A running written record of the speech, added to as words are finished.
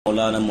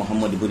Maulana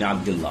Muhammad ibn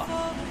Abdullah.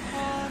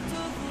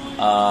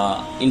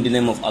 In the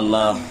name of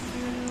Allah,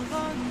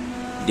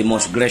 the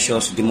most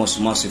gracious, the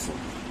most merciful.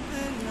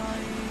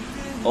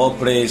 All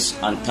praise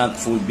and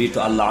thankful be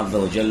to Allah Azza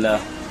wa Jalla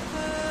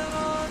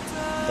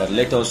that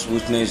let us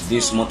witness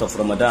this month of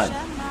Ramadan.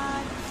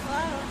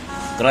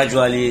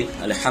 Gradually,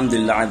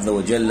 Alhamdulillah Azza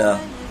wa Jalla,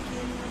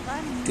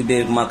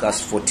 today marks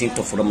as 14th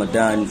of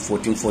Ramadan,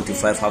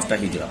 1445 after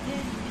Hijrah,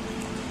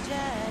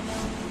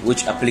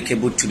 which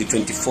applicable to the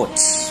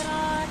 24th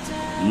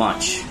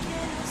March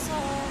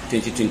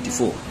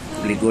 2024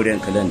 Gregorian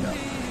calendar.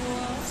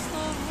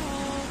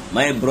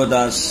 My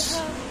brothers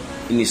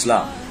in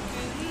Islam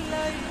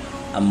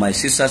and my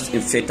sisters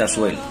in faith as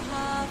well,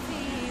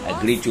 I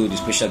greet you with the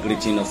special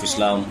greeting of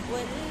Islam,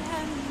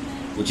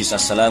 which is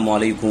Assalamu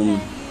alaikum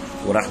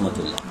wa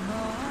rahmatullah.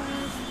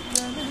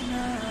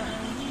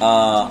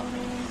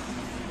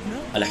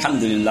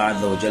 Alhamdulillah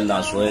Azza wa Jalla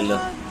as well.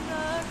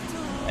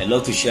 I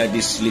love to share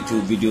this little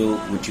video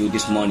with you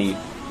this morning,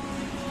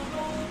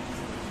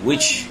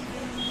 which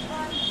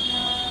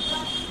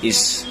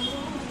is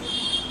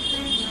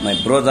my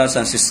brothers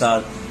and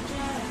sisters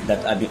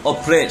that have been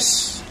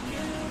oppressed,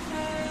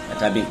 that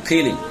have been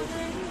killing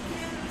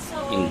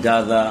in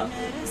Gaza,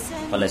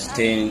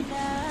 Palestine,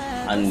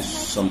 and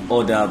some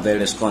other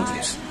various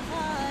countries.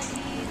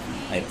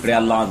 I pray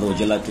Allah Azza wa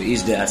Jalla to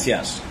ease their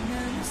affairs.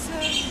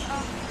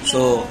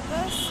 So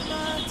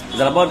it's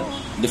about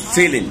the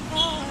feeling.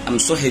 I'm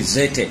so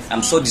hesitated,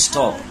 I'm so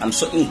disturbed, I'm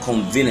so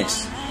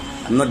inconvenienced,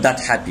 I'm not that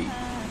happy.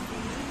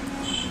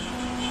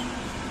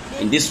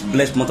 In this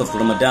blessed month of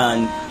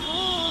Ramadan,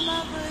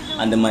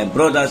 and my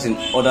brothers in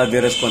other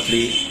various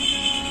countries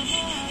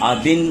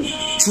are being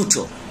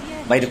tutored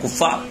by the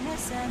kuffar,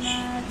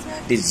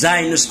 the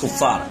Zionist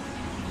kuffar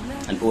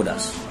and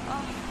others.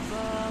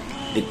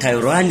 The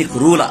tyrannic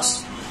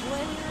rulers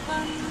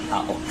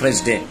are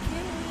oppressed them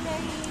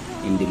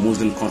in the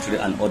Muslim country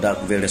and other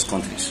various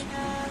countries.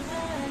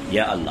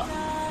 Ya Allah,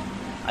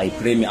 I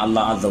pray may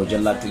Allah Azza wa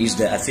Jalla to ease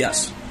their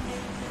affairs.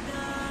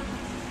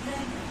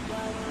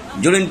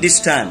 During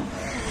this time,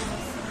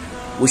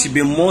 we should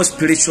be more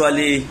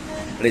spiritually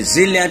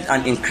resilient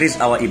and increase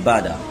our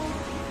ibadah.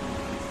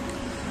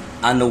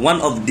 And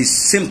one of the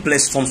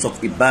simplest forms of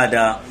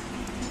ibadah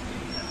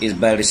is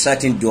by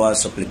reciting dua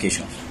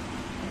supplications.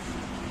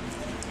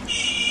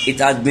 It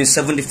has been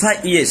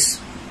 75 years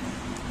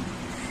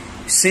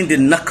since the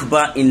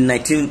Nakba in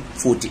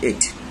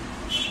 1948.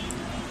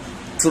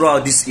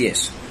 Throughout these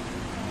years,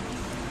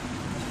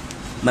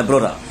 my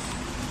brother,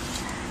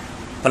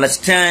 the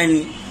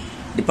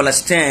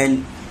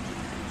Palestinians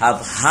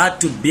have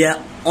had to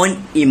bear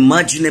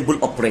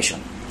unimaginable oppression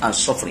and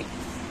suffering.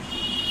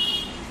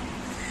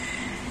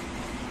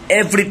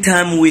 Every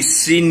time we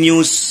see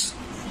news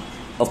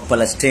of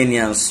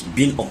Palestinians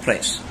being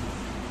oppressed,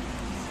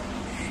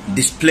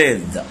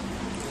 displaced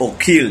or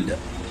killed,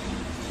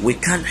 we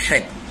can't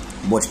help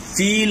but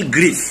feel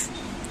grief,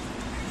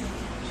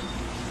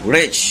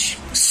 rage,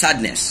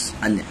 sadness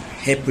and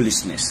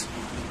helplessness.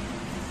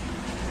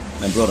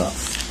 My brother,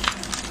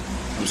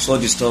 I'm so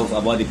disturbed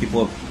about the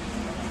people of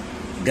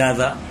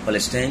Gaza,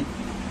 Palestine,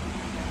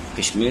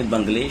 Kashmir,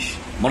 Bangladesh,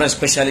 more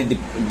especially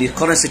the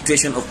current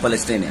situation of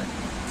Palestinians.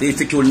 If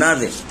it will not,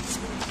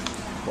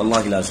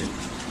 Wallahi lazim.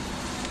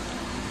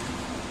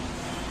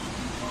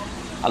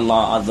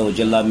 Allah Azza wa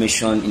Jalla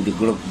mentioned in the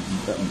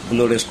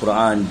glorious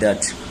Quran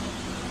that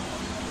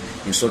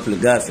in Surah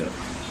Al-Ghafir,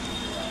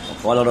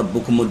 وَقَالَ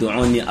رَبُّكُمُ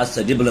ادْعُونِي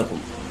أَسْتَجِبْ لَكُمْ.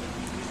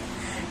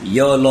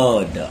 Your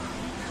Lord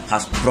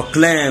has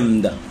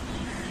proclaimed,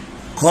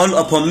 call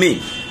upon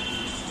me,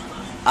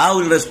 I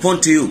will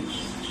respond to you.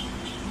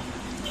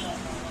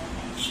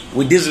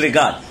 With this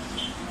regard,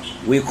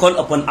 we call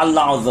upon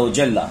Allah Azza wa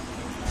Jalla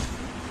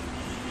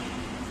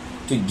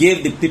to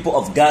give the people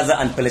of Gaza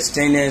and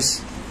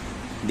Palestinians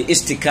the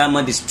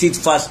istiqamah, the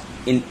steadfast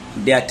in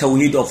their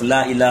tawheed of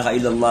La ilaha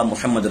illallah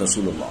Muhammad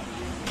Rasulullah.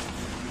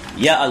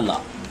 Ya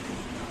Allah,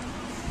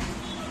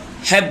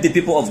 help the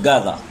people of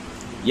Gaza.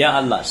 Ya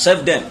Allah,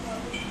 save them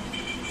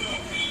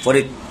for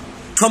the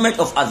torment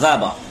of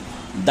azaba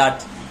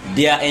that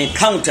they are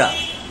encounter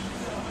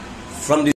from the